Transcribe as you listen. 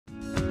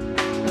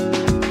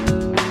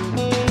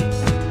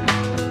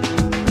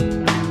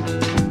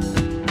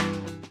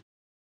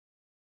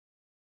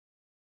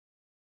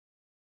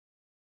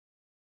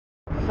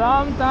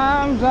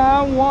Sometimes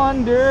I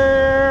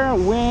wonder,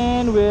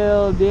 when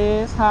will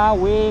this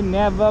highway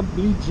never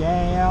be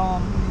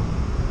jammed?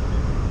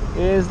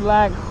 It's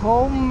like,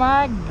 oh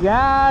my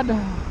God,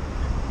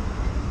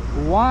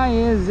 why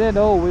is it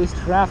always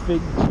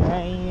traffic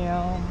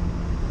jam?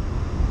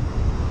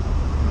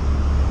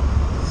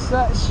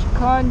 Such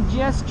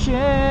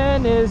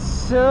congestion is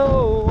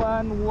so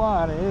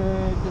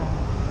unwanted.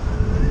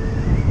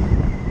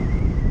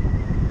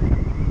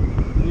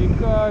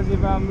 Because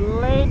if I'm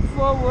late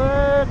for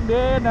work,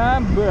 then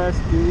I'm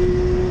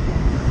busted.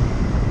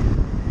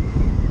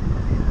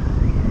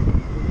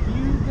 If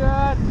you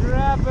got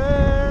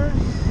drivers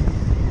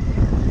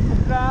who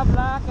drive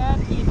like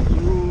an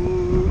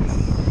idiot,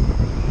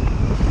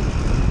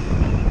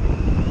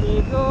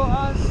 they go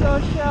on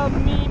social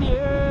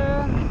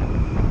media,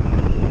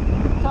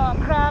 talk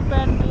crap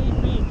and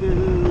baby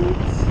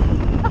dudes.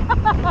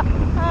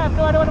 I have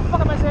no idea what the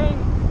fuck am I saying.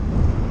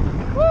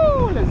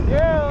 Woo, let's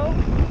go.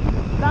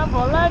 Time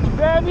for lunch,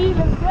 baby.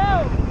 Let's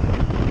go.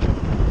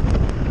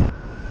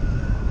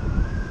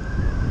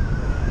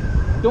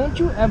 Don't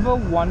you ever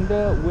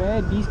wonder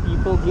where these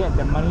people get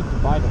the money to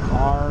buy the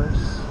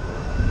cars?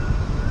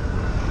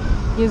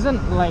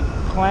 Isn't like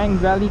Klang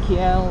Valley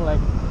KL like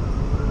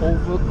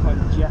over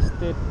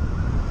congested,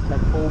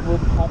 like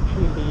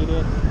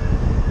overpopulated?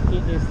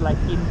 It is like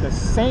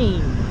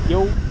insane,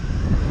 yo.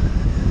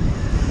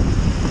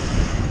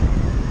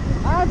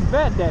 I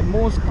bet that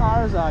most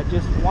cars are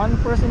just one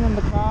person in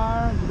the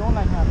car. You don't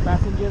like have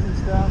passengers and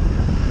stuff.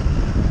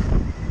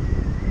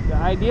 The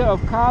idea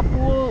of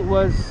carpool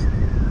was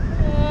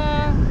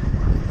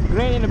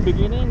great in the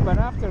beginning, but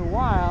after a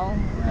while,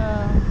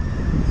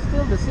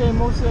 still the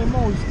same old, same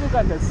old. You still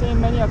got the same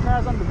many of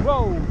cars on the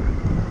road.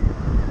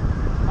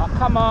 Oh,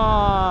 come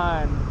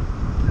on.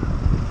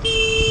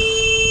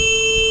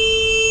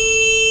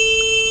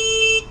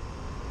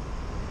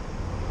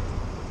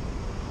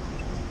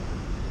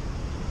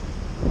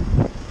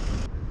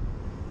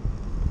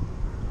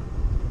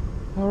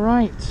 All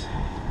right.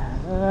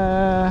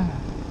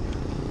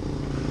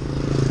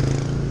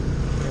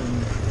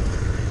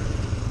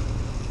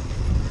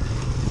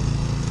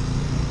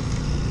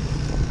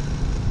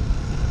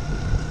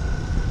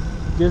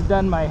 Just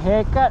done my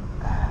haircut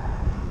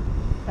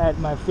at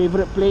my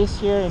favorite place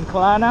here in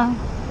Kelana.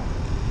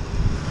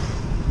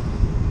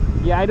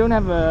 Yeah, I don't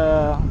have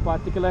a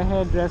particular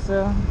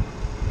hairdresser.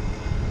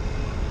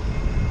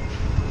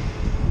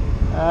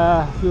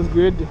 Feels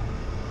good.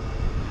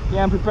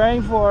 Yeah, I'm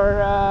preparing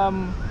for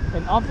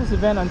an office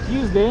event on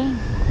Tuesday.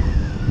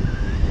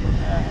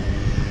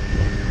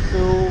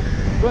 So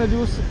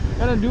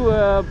gonna do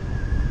a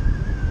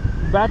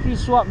battery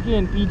swap here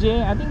in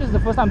PJ. I think it's the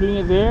first time doing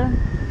it there.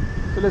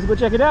 So let's go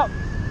check it out.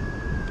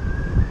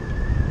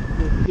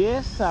 Is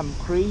this some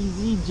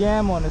crazy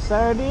jam on a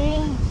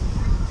Saturday?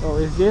 Or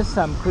is this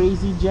some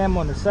crazy jam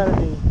on a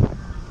Saturday?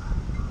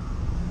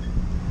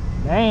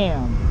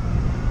 Damn.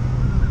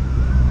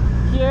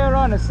 Here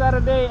on a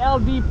Saturday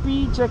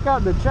LDP, check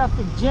out the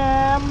traffic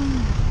jam.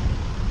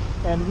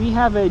 And we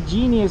have a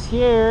genius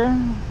here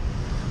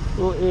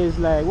who is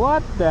like,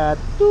 what the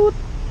toot?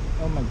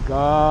 Oh my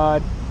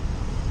God.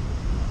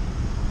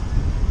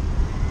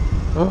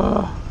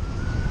 Ugh.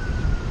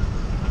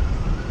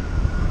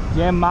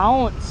 Jam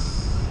mounts.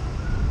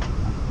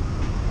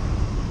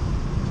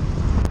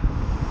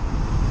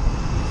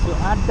 So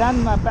I've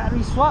done my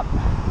battery swap.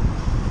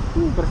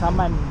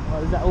 Bersamaan.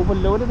 Or is that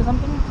overloaded or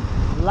something?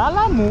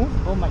 Lalamove?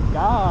 Oh my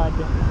God.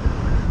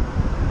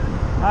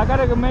 I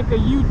gotta go make a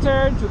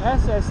U-turn to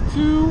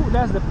SS2.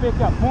 That's the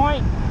pickup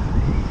point.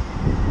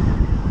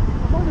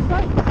 What's wrong with this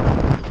bike?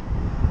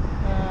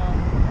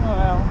 Oh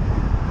well,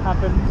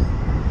 happens.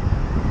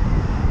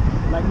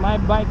 Like my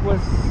bike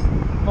was,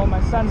 well,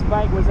 my son's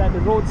bike was at the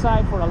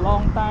roadside for a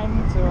long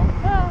time, so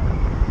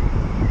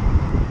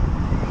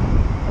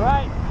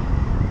right,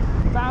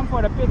 time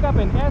for the pickup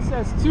in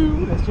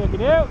SS2. Let's check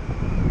it out.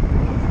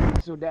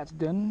 So that's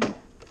done.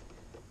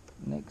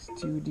 Next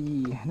to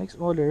the next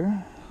order,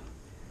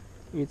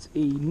 it's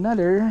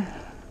another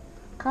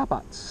car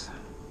parts.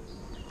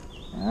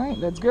 Alright,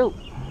 let's go.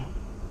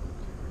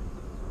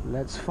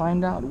 Let's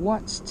find out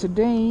what's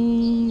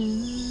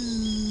today's.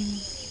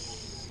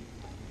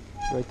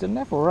 Right, turn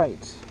left or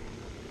right?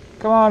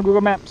 Come on,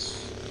 Google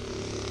Maps.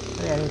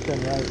 Yeah, I need to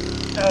turn right.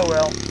 Oh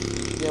well.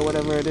 Yeah,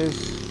 whatever it is.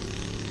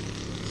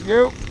 Let's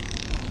go.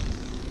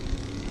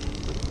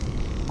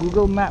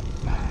 Google Map.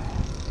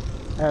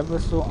 Ever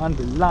so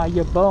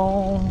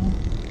unreliable.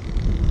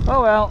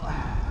 Oh well.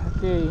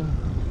 Okay.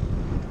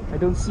 I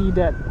don't see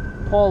that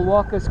Paul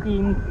Walker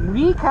screen.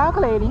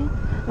 Recalculating.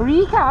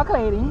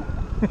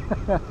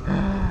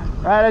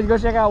 Right, let's go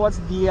check out what's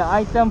the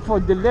item for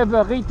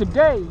delivery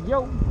today.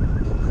 Yo.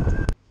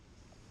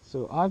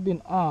 So I've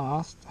been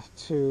asked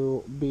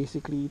to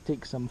basically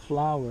take some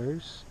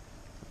flowers.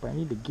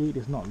 Apparently the gate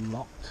is not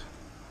locked,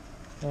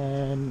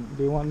 and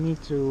they want me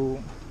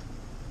to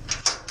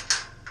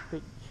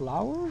take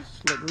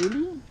flowers. Like,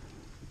 really?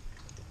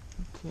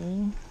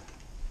 Okay,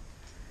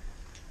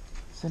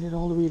 send it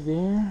all the way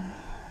there.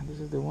 This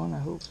is the one, I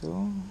hope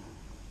so.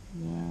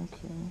 Yeah,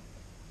 okay.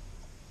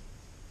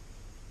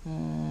 Okay,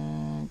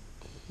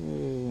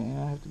 and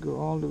I have to go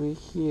all the way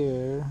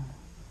here,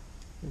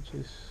 which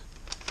is,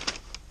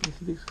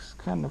 this looks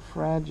kind of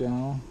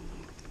fragile.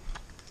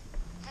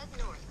 Head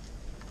north,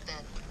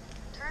 then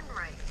turn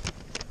right.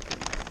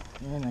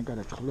 And I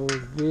gotta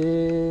close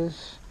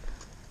this.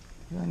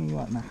 You don't even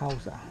want my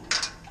house out.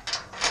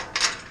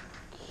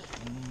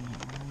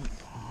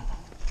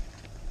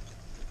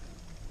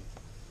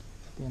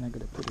 Then I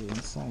gotta put it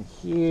inside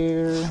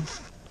here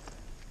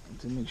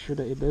to make sure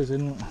that it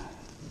doesn't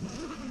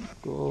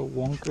go all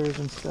wonkers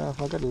and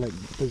stuff. I gotta like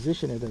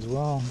position it as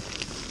well.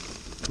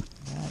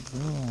 God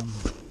damn.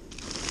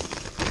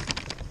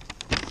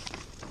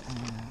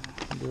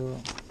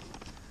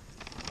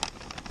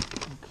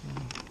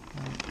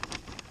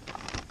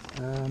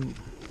 Okay.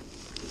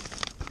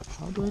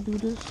 How do I do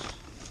this?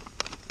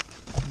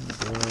 Oh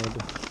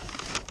God.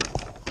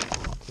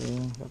 Okay,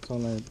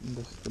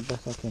 that's the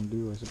best I can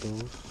do, I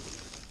suppose.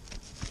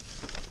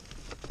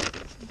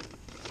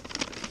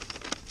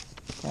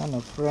 Kind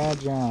of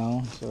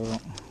fragile, so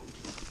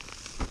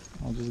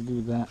I'll just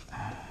do that.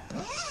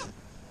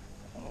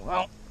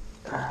 Well,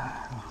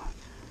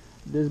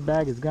 this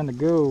bag is gonna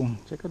go.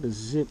 Check out the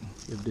zip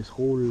of this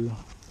hole.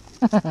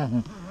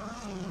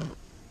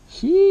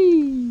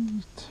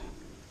 Sheet.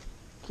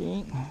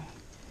 Okay,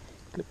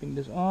 clipping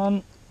this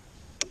on.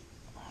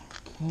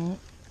 Okay,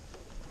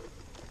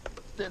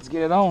 let's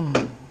get it on.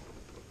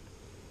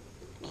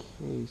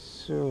 Okay,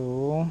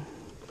 so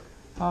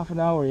half an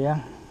hour,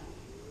 yeah.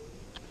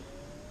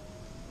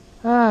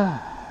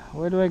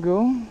 Where do I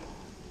go?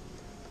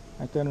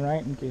 I turn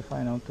right. Okay,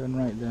 fine, I'll turn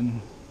right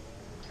then.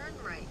 Turn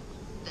right,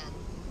 then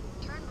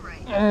turn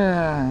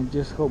right.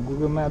 Just hope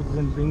Google Maps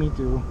doesn't bring me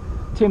to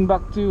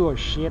Timbuktu or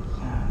shit.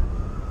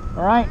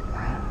 Alright,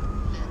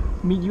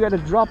 meet you at the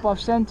drop-off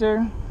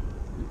center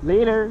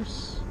later.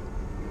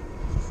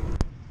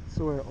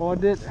 So we're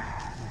ordered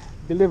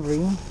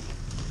delivery.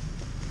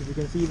 As you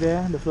can see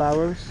there, the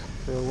flowers.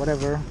 So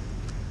whatever.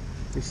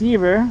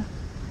 Receiver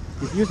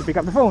refused to pick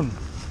up the phone.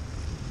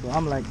 So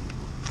I'm like,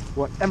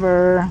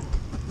 whatever.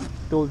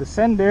 Told the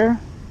sender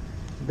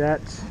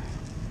that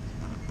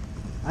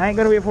I ain't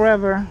gonna wait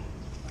forever.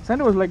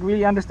 Sender was like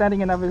really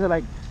understanding enough. He's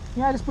like,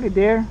 yeah, just put it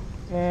there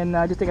and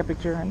just take a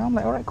picture. And I'm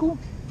like, alright, cool.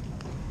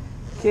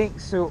 Okay,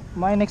 so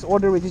my next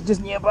order, which is just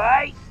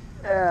nearby,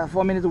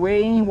 4 minutes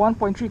away,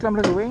 1.3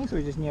 kilometers away, so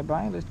it's just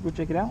nearby. Let's go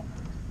check it out.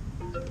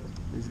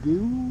 Let's go.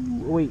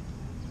 Oh, wait,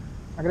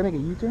 I gotta make a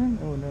U-turn?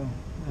 Oh no.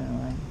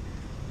 Alright.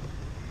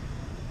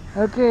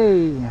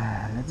 Okay,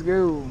 let's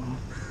go.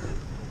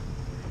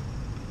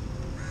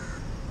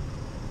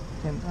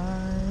 Can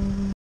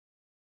I